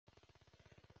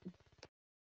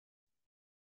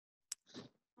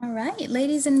All right,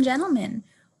 ladies and gentlemen,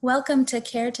 welcome to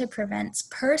Care to Prevent's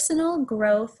Personal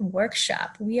Growth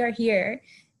Workshop. We are here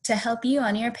to help you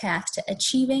on your path to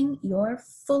achieving your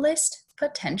fullest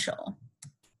potential.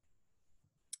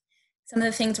 Some of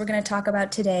the things we're going to talk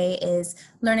about today is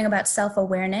learning about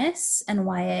self-awareness and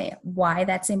why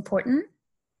that's important,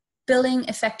 building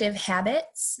effective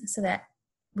habits so that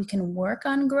we can work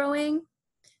on growing,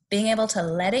 being able to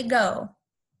let it go,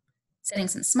 setting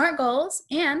some SMART goals,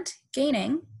 and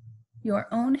gaining your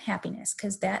own happiness,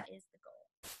 because that is the goal.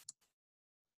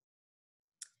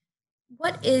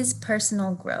 What is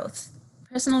personal growth?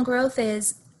 Personal growth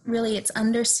is really it's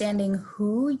understanding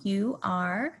who you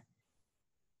are,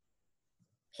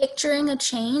 picturing a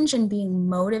change and being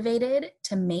motivated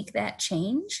to make that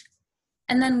change,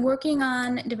 and then working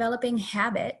on developing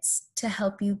habits to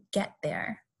help you get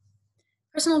there.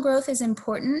 Personal growth is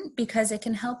important because it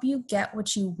can help you get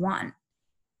what you want.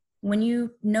 When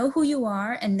you know who you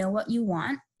are and know what you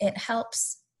want, it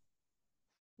helps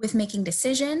with making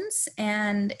decisions,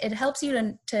 and it helps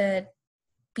you to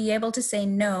be able to say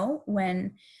no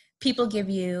when people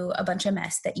give you a bunch of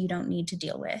mess that you don't need to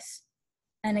deal with.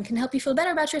 And it can help you feel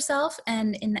better about yourself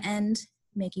and in the end,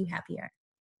 make you happier.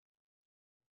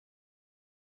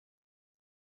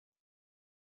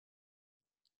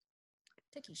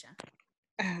 Takesha.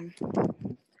 Um,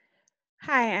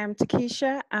 Hi, I'm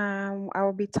Takesha. I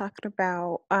will be talking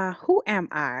about who am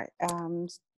I?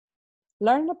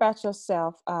 Learning about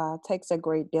yourself takes a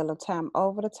great deal of time.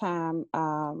 Over the time,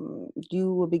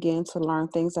 you will begin to learn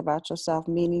things about yourself,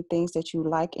 meaning things that you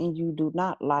like and you do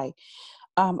not like.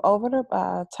 Over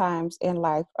the times in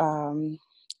life,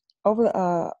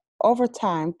 over over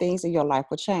time, things in your life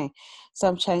will change.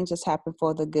 Some changes happen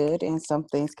for the good, and some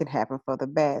things can happen for the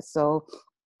bad. So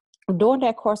during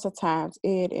that course of times,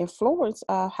 it influences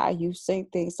how you see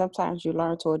things. Sometimes you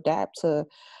learn to adapt to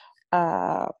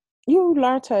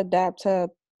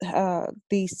uh,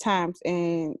 these times,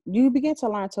 and you begin to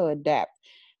learn to adapt,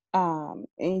 and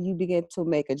you begin to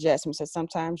make adjustments. And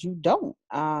sometimes you don't.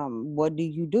 What do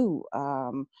you do?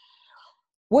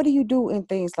 What do you do in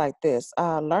things like this?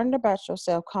 Learning about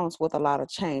yourself comes with a lot of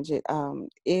change. It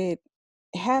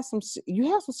has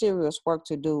you have some serious work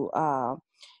to do.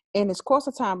 In this course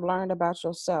of time, learn about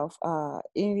yourself.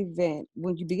 In an event,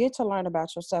 when you begin to learn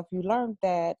about yourself, you learn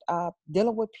that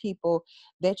dealing with people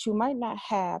that you might not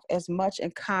have as much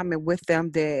in common with them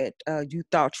that you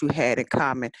thought you had in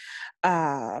common.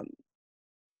 Uh,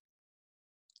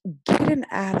 Getting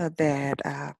out of that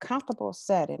comfortable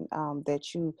setting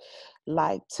that you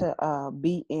like to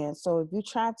be in. So if you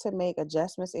try to make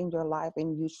adjustments in your life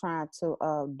and you try to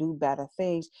do better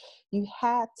things, you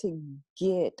have to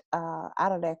get out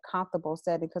of that comfortable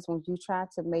setting, because when you try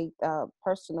to make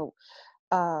personal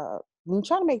when you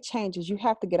try to make changes, you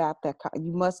have to get out that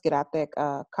you must get out that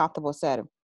comfortable setting.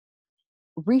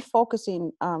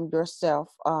 Refocusing yourself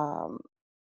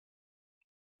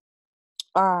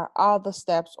are all the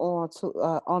steps on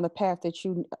the path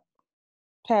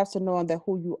to knowing that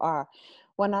who you are.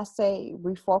 When I say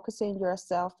refocusing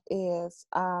yourself is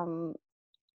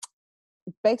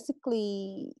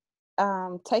basically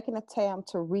taking a time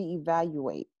to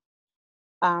reevaluate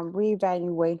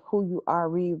who you are,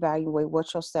 reevaluate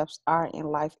what your steps are in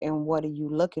life and what are you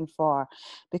looking for,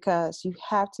 because you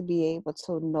have to be able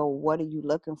to know what are you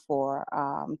looking for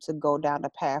to go down the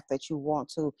path that you want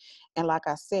to. And like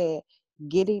I said,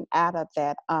 getting out of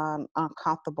that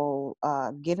comfortable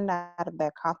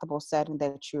setting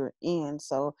that you're in.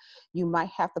 So you might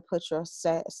have to put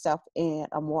yourself in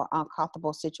a more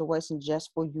uncomfortable situation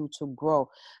just for you to grow.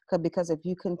 Because if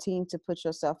you continue to put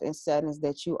yourself in settings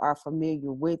that you are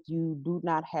familiar with, you do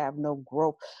not have no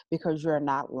growth because you're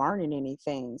not learning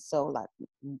anything. So like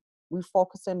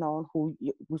refocusing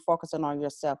on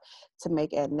yourself to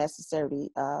make a necessary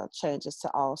changes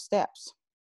to all steps.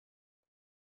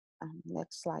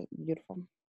 Next slide, beautiful.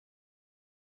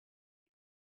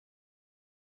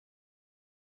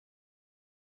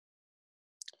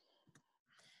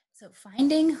 So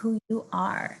finding who you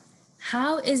are.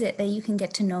 How is it that you can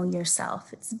get to know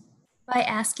yourself? It's by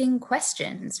asking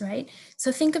questions, right?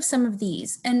 So think of some of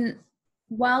these. And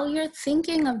while you're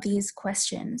thinking of these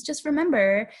questions, just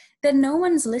remember that no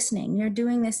one's listening. You're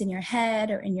doing this in your head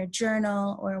or in your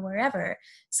journal or wherever.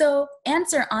 So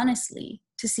answer honestly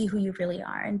to see who you really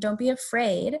are. And don't be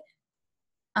afraid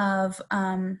of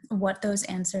what those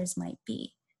answers might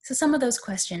be. So some of those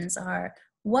questions are,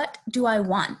 what do I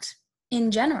want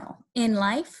in general, in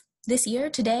life, this year,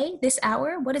 today, this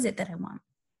hour? What is it that I want?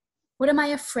 What am I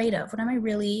afraid of? What am I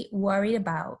really worried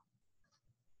about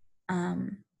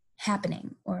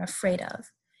happening or afraid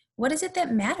of? What is it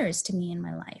that matters to me in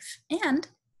my life? And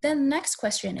then the next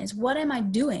question is, what am I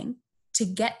doing to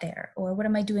get there? Or what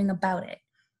am I doing about it?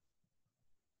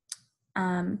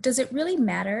 Does it really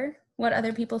matter what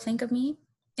other people think of me?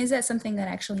 Is that something that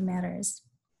actually matters?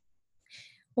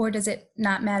 Or does it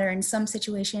not matter in some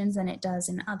situations and it does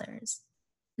in others?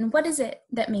 And what is it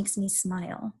that makes me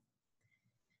smile?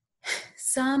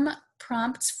 Some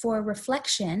prompts for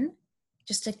reflection,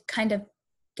 just to kind of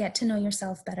get to know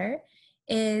yourself better,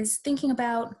 is thinking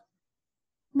about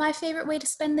my favorite way to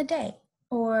spend the day,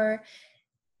 or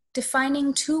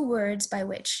defining 2 words by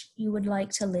which you would like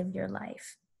to live your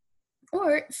life,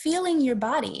 or feeling your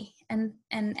body and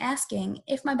asking,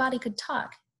 if my body could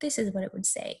talk, this is what it would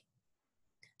say.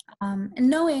 And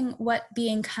knowing what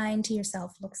being kind to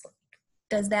yourself looks like.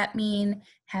 Does that mean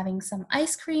having some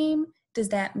ice cream? Does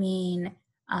that mean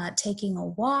taking a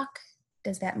walk?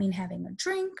 Does that mean having a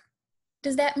drink?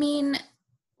 Does that mean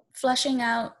flushing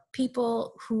out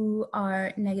people who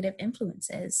are negative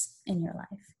influences in your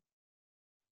life?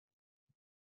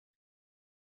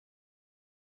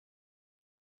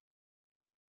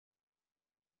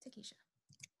 Takesha.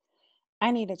 I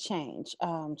need a change.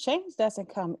 Change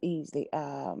doesn't come easily.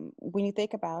 When you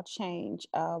think about change,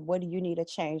 what do you need a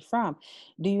change from?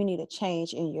 Do you need a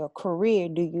change in your career?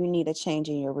 Do you need a change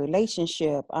in your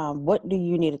relationship? What do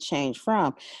you need a change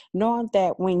from? Knowing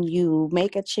that when you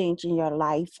make a change in your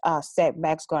life,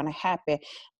 setbacks going to happen.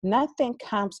 Nothing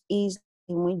comes easy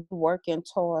when you're working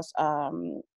towards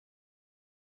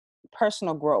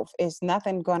personal growth. It's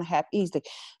nothing going to happen easily.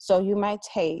 So you might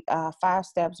take 5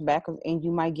 steps back and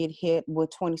you might get hit with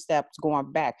 20 steps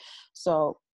going back.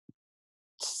 So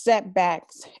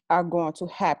setbacks are going to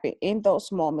happen. In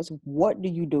those moments, what do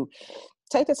you do?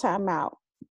 Take the time out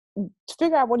to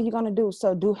figure out what are you going to do.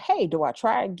 So do I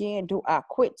try again? Do I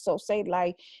quit? So say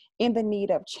like in the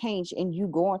need of change and you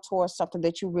going towards something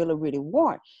that you really, really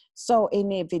want. So,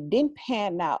 and if it didn't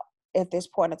pan out at this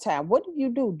point in time, what do you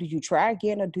do? Do you try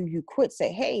again or do you quit? Say,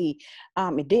 hey,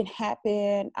 it didn't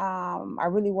happen. I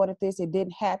really wanted this. It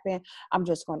didn't happen. I'm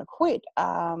just going to quit.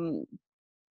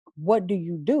 What do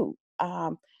you do?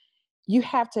 You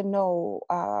have to know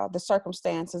the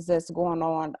circumstances that's going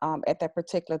on at that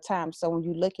particular time. So when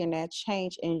you're looking at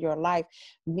change in your life,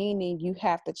 meaning you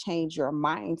have to change your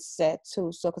mindset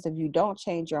too. So because if you don't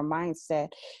change your mindset,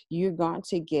 you're going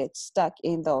to get stuck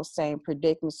in those same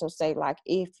predicaments. So say like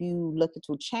if you looking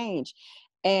to change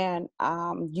and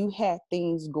you had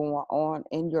things going on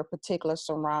in your particular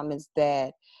surroundings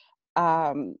that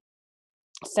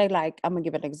say like, I'm gonna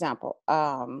give an example.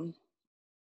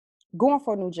 Going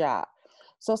for a new job.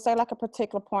 So say like a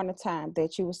particular point in time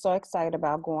that you were so excited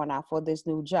about going out for this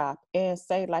new job and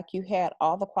say like you had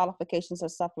all the qualifications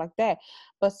and stuff like that,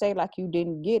 but say like you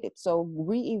didn't get it. So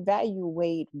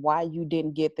reevaluate why you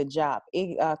didn't get the job.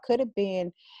 It could have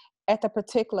been at the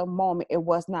particular moment, it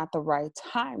was not the right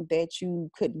time that you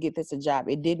couldn't get this a job.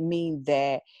 It didn't mean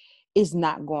that it's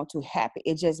not going to happen.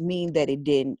 It just means that it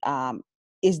didn't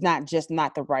it's not just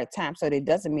not the right time. So it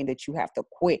doesn't mean that you have to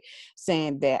quit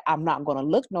saying that I'm not going to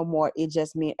look no more. It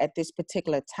just means at this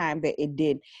particular time that it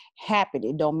didn't happen.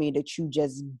 It don't mean that you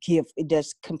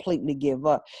just completely give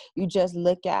up. You just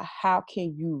look at how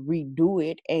can you redo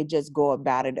it and just go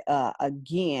about it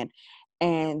again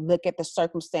and look at the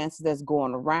circumstances that's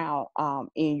going around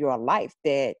in your life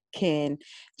that can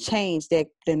change that.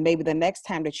 Then maybe the next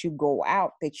time that you go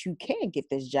out that you can get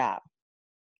this job.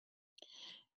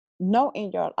 Know in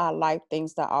your life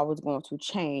things that are always going to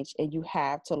change and you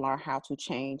have to learn how to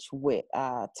change with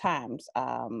times.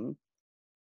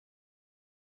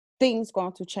 Things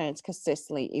going to change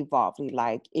consistently, evolving.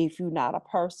 Like if you're not a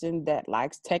person that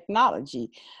likes technology,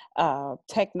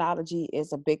 technology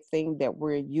is a big thing that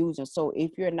we're using. So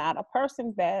if you're not a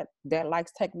person that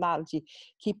likes technology,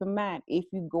 keep in mind if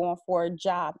you're going for a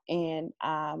job and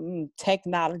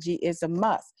technology is a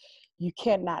must. You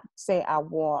cannot say I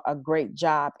want a great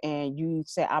job and you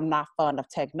say I'm not fond of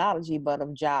technology, but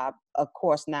of job, of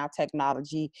course, now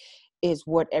technology is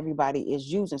what everybody is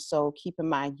using. So keep in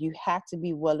mind, you have to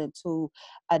be willing to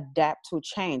adapt to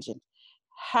changing.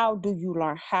 How do you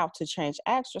learn how to change?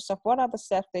 Ask yourself, what are the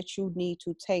steps that you need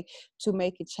to take to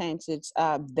make a change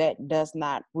that does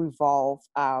not revolve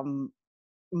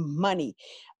money?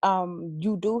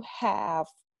 You do have,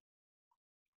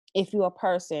 if you're a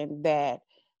person that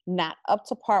not up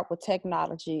to par with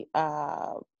technology,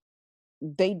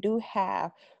 they do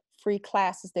have free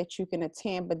classes that you can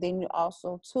attend, but then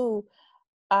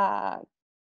uh,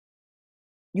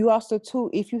 you also too,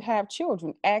 if you have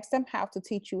children, ask them how to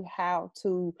teach you how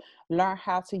to learn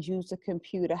how to use a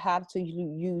computer, how to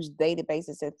use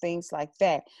databases and things like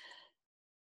that.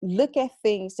 look at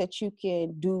things that you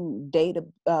can do day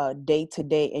to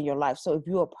day in your life. So if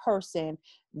you're a person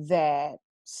that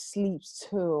sleeps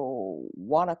till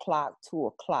 1 o'clock, 2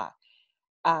 o'clock,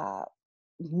 uh,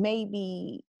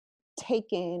 maybe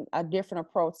taking a different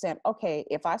approach, saying, okay,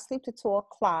 if I sleep to 2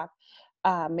 o'clock,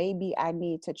 maybe I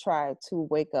need to try to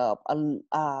wake up probably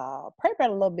a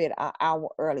little bit an hour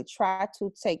early. Try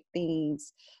to take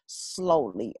things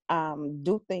slowly.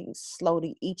 Do things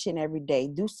slowly each and every day.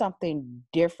 Do something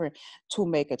different to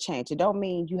make a change. It don't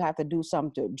mean you have to do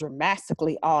something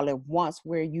dramatically all at once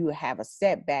where you have a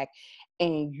setback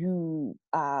and you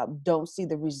don't see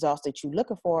the results that you're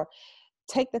looking for.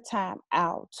 Take the time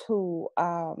out to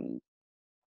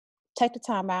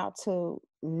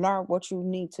learn what you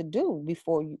need to do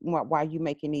before you while you're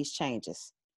making these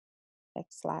changes.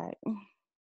 Next slide.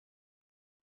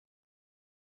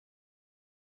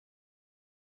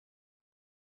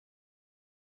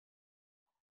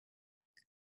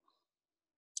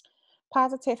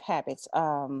 Positive habits.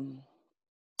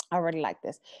 I really like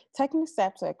this. Taking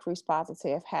steps to increase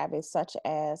positive habits, such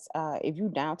as if you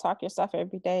down talk yourself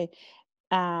every day,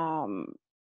 um,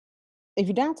 if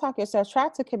you down talk yourself, try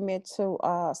to commit to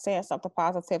saying something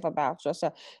positive about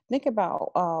yourself. Think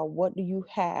about what do you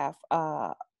have.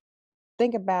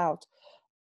 Think about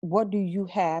what do you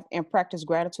have and practice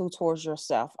gratitude towards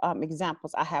yourself.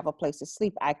 Examples: I have a place to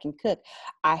sleep, I can cook,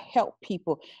 I help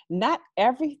people. Not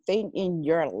everything in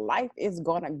your life is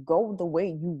going to go the way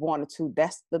you want it to.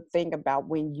 That's the thing about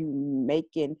when you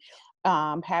making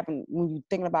having when you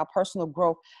thinking about personal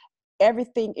growth.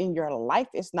 Everything in your life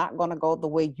is not going to go the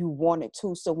way you want it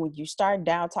to. So when you start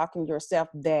down talking yourself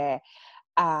that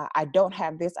I don't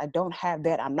have this, I don't have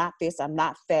that, I'm not this, I'm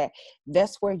not that,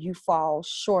 that's where you fall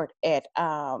short at.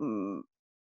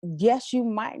 Yes, you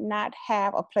might not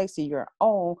have a place of your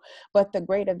own, but the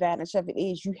great advantage of it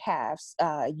is you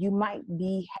might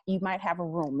have a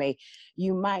roommate,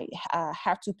 you might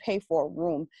have to pay for a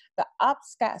room. The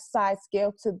upside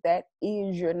scale to that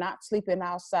is you're not sleeping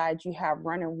outside, you have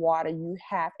running water, you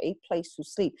have a place to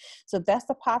sleep. So that's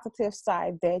the positive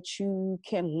side that you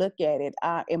can look at it.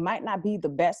 It might not be the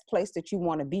best place that you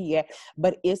want to be at,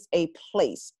 but it's a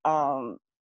place.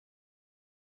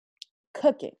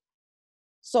 Cooking.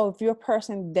 So if you're a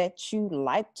person that you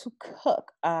like to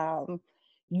cook,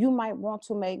 you might want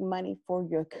to make money for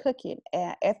your cooking.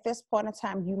 And at this point in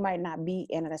time, you might not be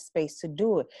in a space to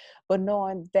do it. But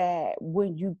knowing that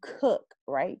when you cook,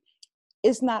 right,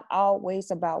 it's not always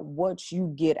about what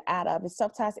you get out of it.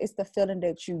 Sometimes it's the feeling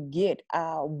that you get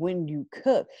when you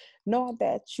cook. Knowing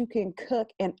that you can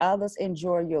cook and others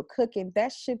enjoy your cooking,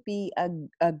 that should be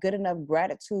a good enough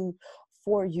gratitude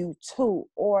for you too.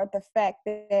 Or the fact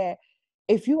that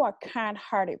if you are a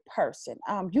kind-hearted person,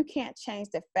 you can't change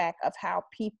the fact of how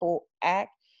people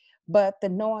act, but the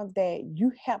knowing that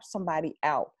you help somebody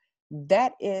out,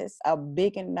 that is a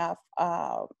big enough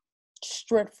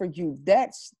strength for you.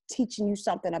 That's teaching you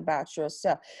something about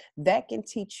yourself. That can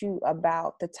teach you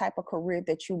about the type of career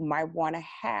that you might want to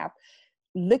have.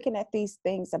 Looking at these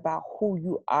things about who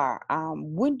you are.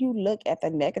 When you look at the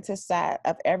negative side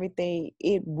of everything,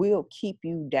 it will keep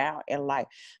you down in life.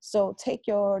 So take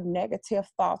your negative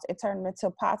thoughts and turn them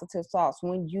into positive thoughts.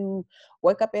 When you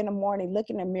wake up in the morning, look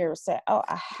in the mirror, say, oh,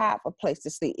 I have a place to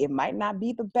sleep. It might not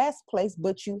be the best place,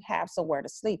 but you have somewhere to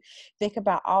sleep. Think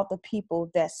about all the people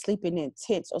that's sleeping in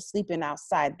tents or sleeping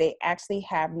outside. They actually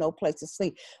have no place to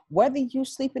sleep. Whether you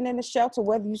sleeping in a shelter,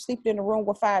 whether you sleeping in a room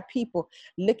with 5 people,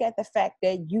 look at the fact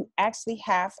that you actually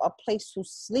have a place to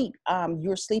sleep.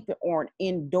 You're sleeping on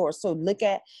indoors. So look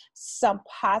at some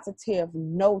positive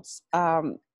notes.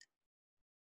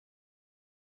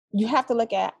 You have to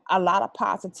look at a lot of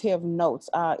positive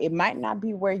notes. It might not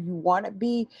be where you want to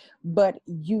be, but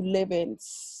you live in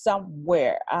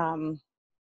somewhere. And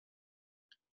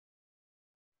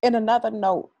another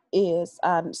note is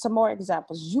some more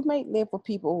examples. You may live with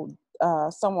people,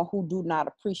 someone who do not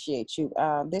appreciate you.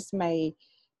 This may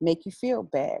make you feel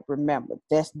bad. Remember,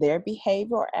 that's their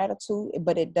behavior or attitude,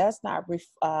 but it does not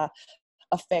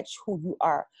affect who you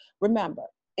are. Remember,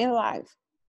 in life,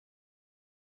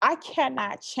 I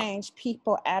cannot change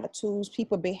people attitudes,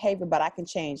 people behavior, but I can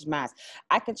change mine.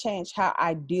 I can change how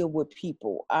I deal with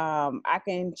people. I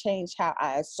can change how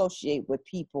I associate with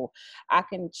people. I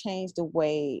can change the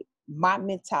way my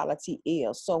mentality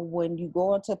is. So when you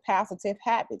go into positive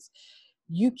habits,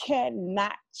 you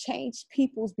cannot change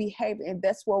people's behavior. And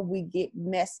that's where we get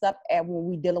messed up at when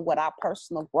we dealing with our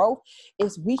personal growth,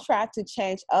 is we try to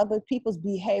change other people's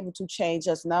behavior to change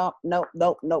us. No, no,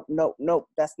 no, no, no, no,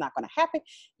 that's not going to happen.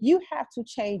 You have to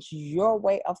change your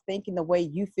way of thinking, the way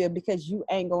you feel, because you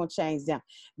ain't going to change them.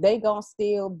 They going to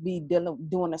still be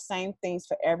doing the same things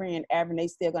forever and ever, and they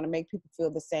still going to make people feel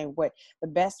the same way. The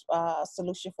best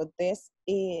solution for this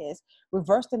is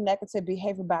reverse the negative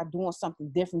behavior by doing something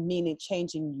different, meaning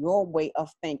changing your way of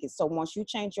thinking. So once you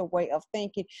change your way of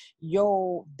thinking,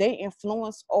 their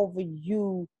influence over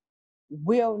you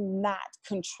will not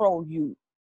control you.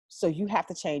 So you have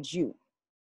to change you.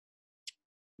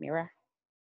 Mira?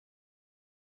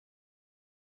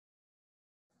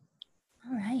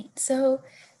 All right. So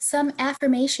some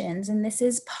affirmations, and this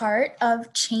is part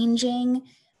of changing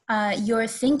your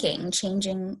thinking,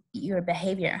 changing your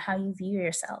behavior, how you view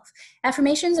yourself.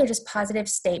 Affirmations are just positive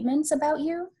statements about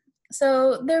you.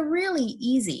 So they're really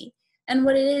easy. And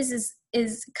what it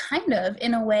is kind of,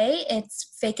 in a way,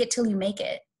 it's fake it till you make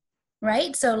it,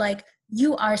 right? So like,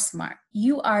 you are smart,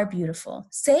 you are beautiful.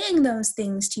 Saying those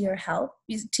things to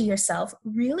yourself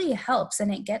really helps,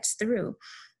 and it gets through.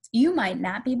 You might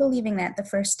not be believing that the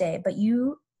first day, but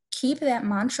you keep that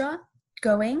mantra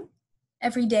going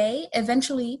every day.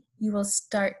 Eventually, you will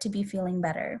start to be feeling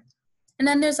better. And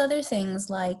then there's other things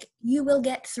like, you will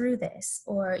get through this,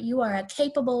 or you are a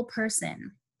capable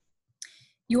person.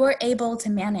 You are able to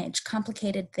manage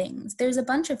complicated things. There's a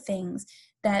bunch of things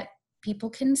that people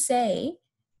can say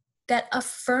that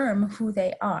affirm who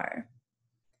they are.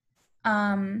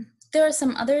 There are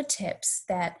some other tips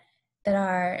that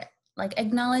are like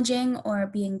acknowledging or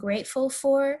being grateful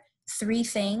for 3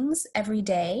 things every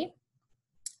day.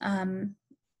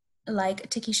 Like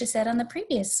Takesha said on the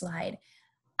previous slide,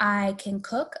 I can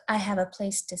cook, I have a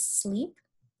place to sleep,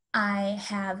 I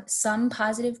have some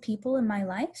positive people in my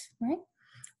life, right?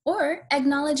 Or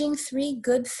acknowledging 3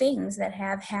 good things that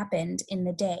have happened in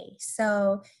the day.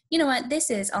 So, you know what,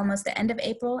 this is almost the end of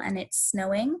April and it's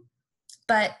snowing,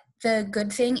 but the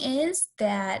good thing is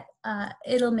that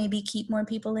it'll maybe keep more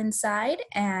people inside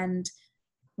and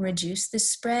reduce the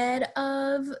spread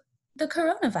of the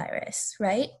coronavirus,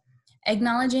 right?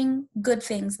 Acknowledging good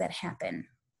things that happen.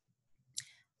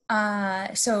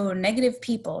 So negative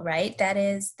people, right?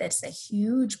 That's a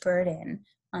huge burden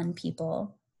on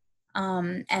people.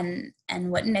 And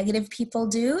what negative people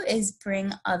do is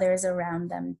bring others around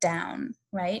them down,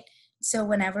 right? So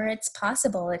whenever it's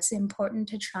possible, it's important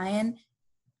to try and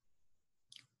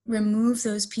remove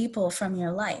those people from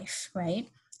your life, right?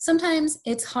 Sometimes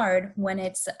it's hard when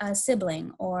it's a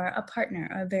sibling or a partner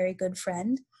or a very good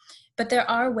friend, but there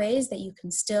are ways that you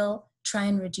can still try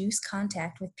and reduce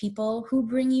contact with people who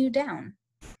bring you down.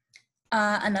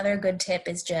 Another good tip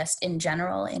is just in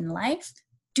general in life,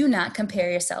 do not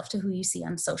compare yourself to who you see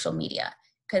on social media,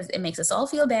 because it makes us all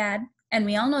feel bad. And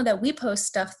we all know that we post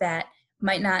stuff that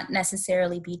might not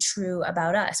necessarily be true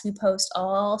about us. We post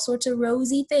all sorts of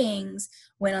rosy things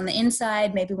when on the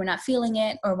inside, maybe we're not feeling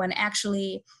it, or when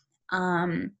actually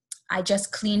I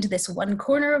just cleaned this one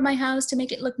corner of my house to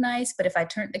make it look nice, but if I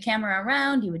turned the camera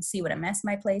around, you would see what a mess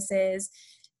my place is.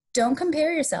 Don't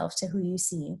compare yourself to who you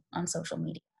see on social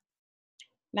media.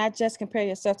 Not just compare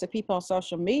yourself to people on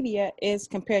social media, is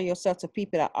compare yourself to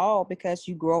people at all, because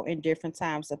you grow in different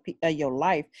times of your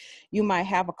life. You might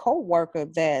have a coworker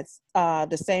that's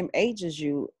the same age as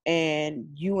you, and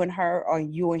you and her or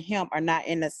you and him are not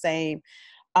in the same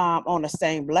on the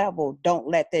same level. Don't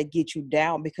let that get you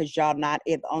down, because y'all not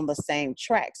on the same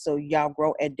track. So y'all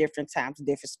grow at different times,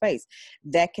 different space.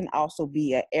 That can also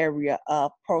be an area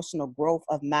of personal growth,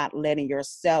 of not letting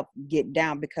yourself get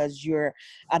down because you're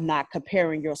not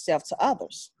comparing yourself to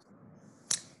others.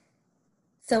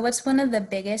 So what's one of the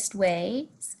biggest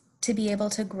ways to be able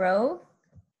to grow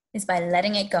is by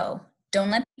letting it go. Don't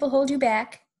let people hold you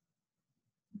back.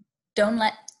 Don't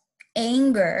let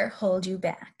anger hold you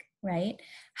back, right?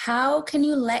 How can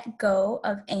you let go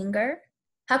of anger?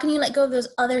 How can you let go of those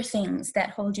other things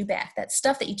that hold you back, that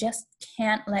stuff that you just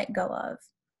can't let go of?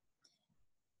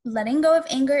 Letting go of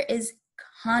anger is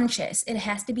conscious. It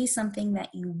has to be something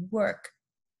that you work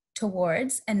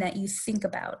towards and that you think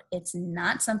about. It's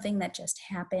not something that just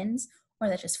happens or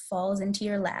that just falls into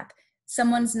your lap.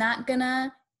 Someone's not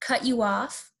gonna cut you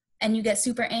off and you get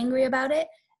super angry about it,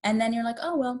 and then you're like,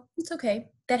 oh, well, it's okay.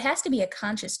 That has to be a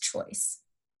conscious choice.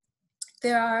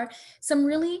 There are some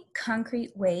really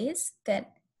concrete ways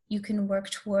that you can work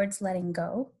towards letting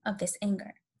go of this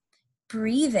anger.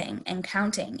 Breathing and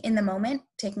counting in the moment,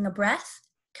 taking a breath,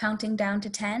 counting down to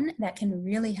 10, that can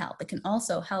really help. It can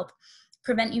also help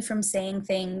prevent you from saying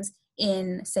things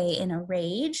in, say, in a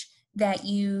rage that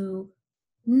you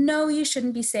know you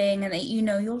shouldn't be saying and that you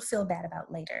know you'll feel bad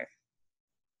about later.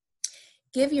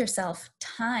 Give yourself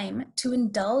time to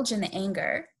indulge in the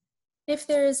anger. If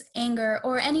there's anger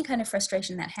or any kind of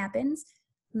frustration that happens,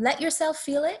 let yourself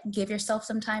feel it, give yourself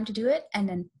some time to do it, and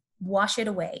then wash it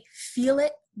away. Feel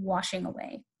it washing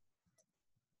away.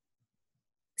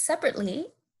 Separately,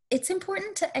 it's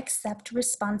important to accept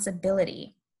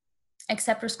responsibility.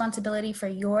 Accept responsibility for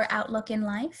your outlook in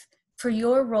life, for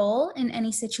your role in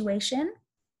any situation,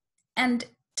 and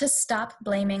to stop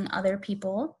blaming other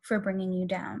people for bringing you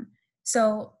down.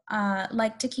 So,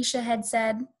 like Takesha had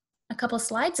said a couple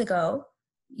slides ago,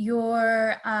 you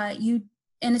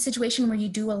in a situation where you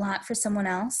do a lot for someone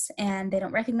else and they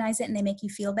don't recognize it and they make you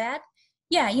feel bad.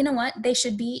 Yeah, you know what? They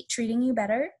should be treating you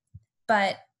better,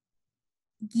 but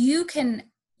you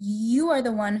are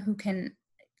the one who can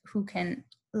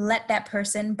let that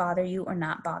person bother you or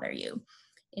not bother you.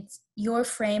 It's your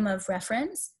frame of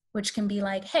reference, which can be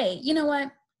like, hey, you know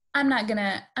what? I'm not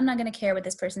gonna care what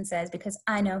this person says because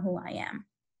I know who I am.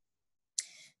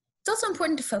 It's also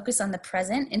important to focus on the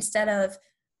present instead of,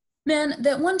 man,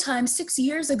 that one time 6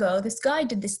 years ago, this guy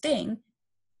did this thing.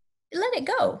 Let it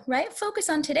go, right? Focus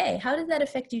on today. How did that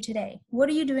affect you today? What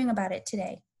are you doing about it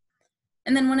today?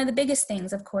 And then one of the biggest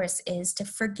things, of course, is to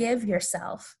forgive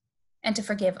yourself and to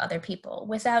forgive other people.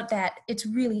 Without that, it's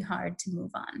really hard to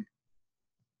move on.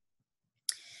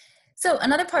 So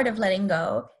another part of letting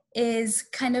go is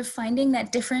kind of finding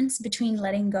that difference between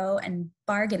letting go and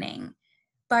bargaining.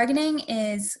 Bargaining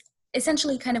is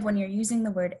essentially kind of when you're using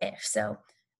the word if. So,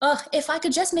 oh, if I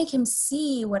could just make him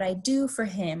see what I do for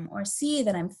him or see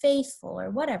that I'm faithful or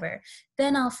whatever,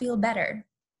 then I'll feel better.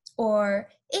 Or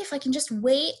if I can just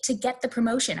wait to get the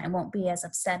promotion, I won't be as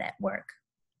upset at work.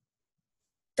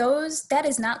 That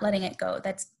is not letting it go.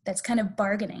 That's kind of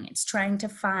bargaining. It's trying to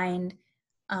find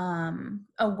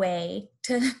a way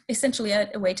to essentially a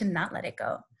way to not let it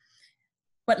go.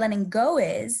 What letting go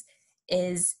is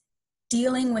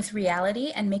dealing with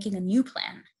reality and making a new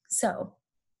plan. So,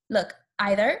 look,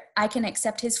 either I can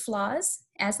accept his flaws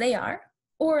as they are,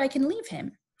 or I can leave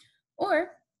him.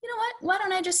 Or, you know what? Why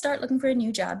don't I just start looking for a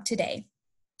new job today?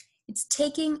 It's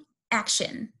taking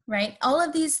action, right? All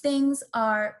of these things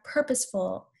are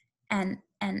purposeful and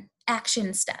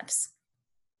action steps.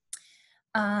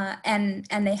 And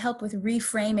they help with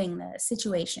reframing the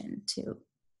situation too.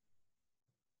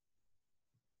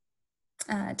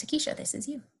 Takesha, this is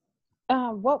you.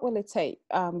 What will it take?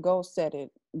 Goal setting.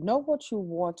 Know what you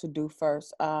want to do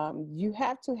first. You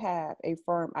have to have a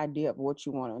firm idea of what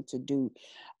you want to do.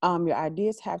 Your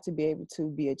ideas have to be able to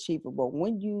be achievable.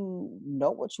 When you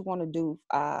know what you want to do,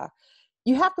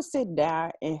 you have to sit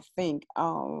down and think.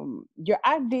 Your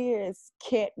ideas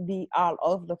can't be all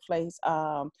over the place.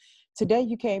 Today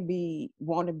you can't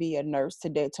want to be a nurse.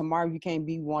 Tomorrow you can't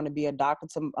want to be a doctor.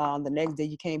 The next day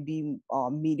you can't be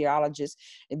a meteorologist,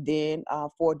 and then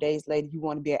 4 days later you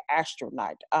want to be an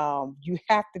astronaut. You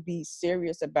have to be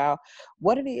serious about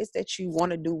what it is that you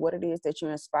want to do, what it is that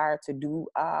you're inspired to do.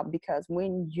 Because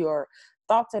when your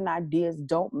thoughts and ideas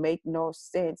don't make no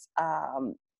sense,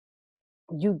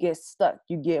 you get stuck,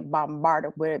 you get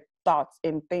bombarded with thoughts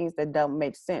and things that don't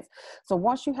make sense. So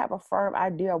once you have a firm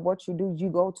idea of what you do, you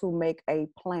go to make a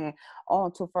plan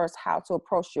on to first how to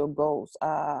approach your goals.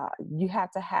 You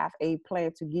have to have a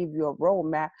plan to give you a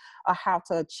roadmap of how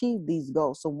to achieve these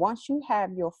goals. So once you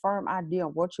have your firm idea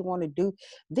of what you want to do,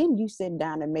 then you sit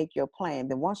down and make your plan.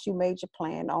 Then once you made your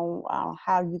plan on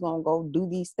how you're going to go do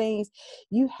these things,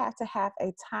 you have to have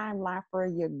a timeline for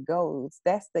your goals.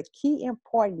 That's the key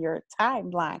important, your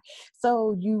timeline.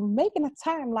 So you making a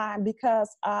timeline because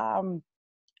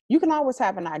you can always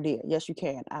have an idea. Yes, you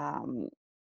can.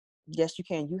 Yes, you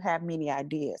can. You have many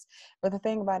ideas. But the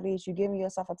thing about it is you're giving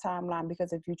yourself a timeline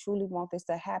because if you truly want this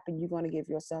to happen, you're going to give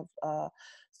yourself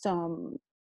some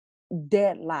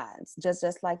deadlines. Just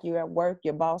like you're at work,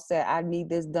 your boss said, I need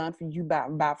this done for you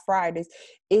by Fridays.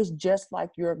 It's just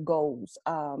like your goals.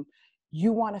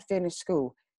 You want to finish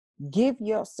school. Give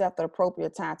yourself the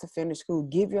appropriate time to finish school.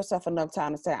 Give yourself enough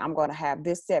time to say, I'm going to have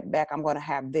this setback. I'm going to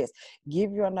have this.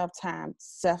 Give you enough time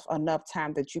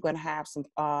that you're going to have some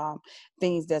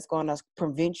things that's going to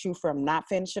prevent you from not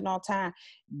finishing on time.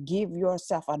 Give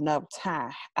yourself enough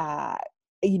time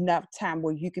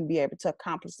where you can be able to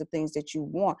accomplish the things that you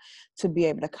want to be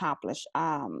able to accomplish.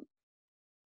 Have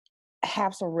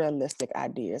some realistic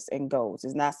ideas and goals.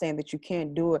 It's not saying that you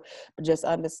can't do it, but just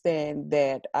understand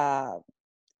that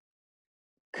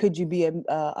could you be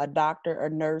a doctor, a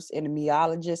nurse, and a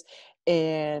meteorologist,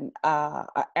 and an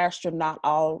astronaut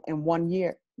all in 1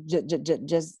 year?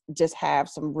 Just have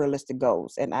some realistic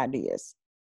goals and ideas.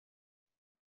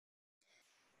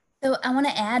 So I want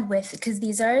to add with, because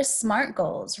these are SMART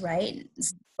goals, right?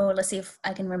 So let's see if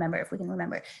I can remember, if we can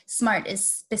remember. SMART is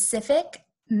specific,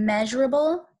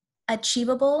 measurable,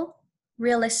 achievable,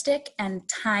 realistic, and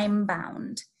time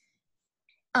bound.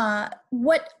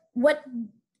 What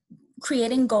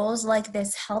creating goals like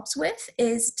this helps with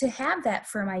is to have that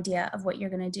firm idea of what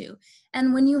you're going to do.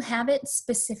 And when you have it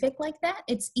specific like that,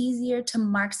 it's easier to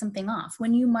mark something off.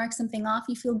 When you mark something off,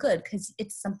 you feel good because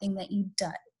it's something that you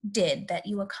did, that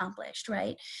you accomplished,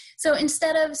 right? So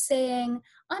instead of saying,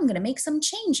 I'm going to make some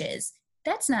changes,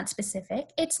 that's not specific.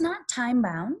 It's not time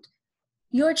bound.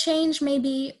 Your change may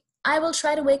be, I will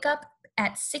try to wake up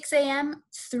at 6 a.m.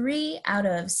 3 out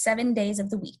of 7 days of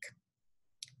the week.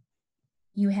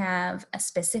 You have a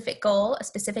specific goal, a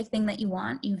specific thing that you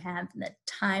want. You have the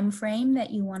time frame that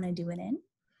you want to do it in.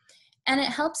 And it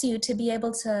helps you to be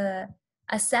able to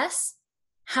assess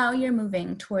how you're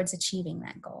moving towards achieving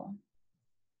that goal.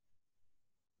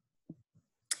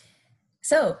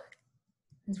 So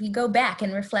as we go back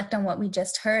and reflect on what we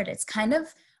just heard, it's kind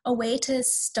of a way to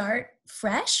start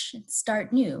fresh,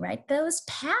 start new, right? Those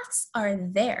paths are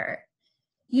there.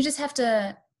 You just have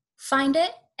to find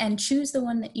it and choose the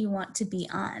one that you want to be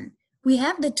on. We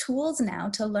have the tools now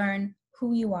to learn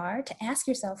who you are, to ask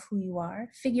yourself who you are,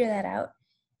 figure that out,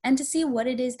 and to see what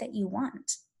it is that you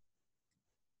want.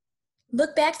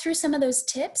 Look back through some of those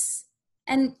tips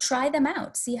and try them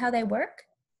out, see how they work.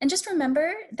 And just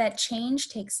remember that change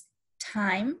takes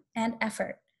time and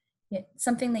effort. It's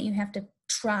something that you have to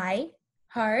try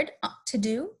hard to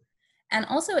do. And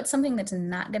also it's something that's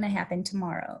not going to happen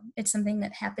tomorrow. It's something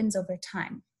that happens over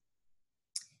time.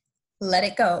 Let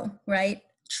it go, right?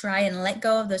 Try and let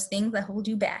go of those things that hold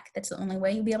you back. That's the only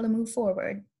way you'll be able to move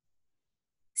forward.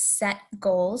 Set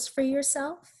goals for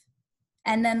yourself.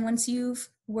 And then once you've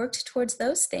worked towards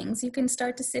those things, you can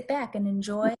start to sit back and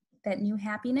enjoy that new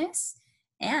happiness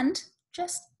and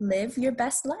just live your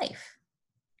best life.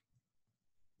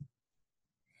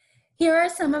 Here are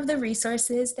some of the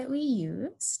resources that we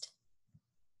used.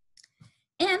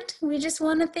 And we just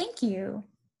want to thank you.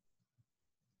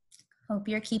 Hope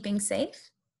you're keeping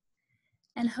safe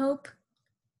and hope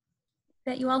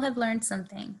that you all have learned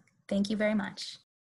something. Thank you very much.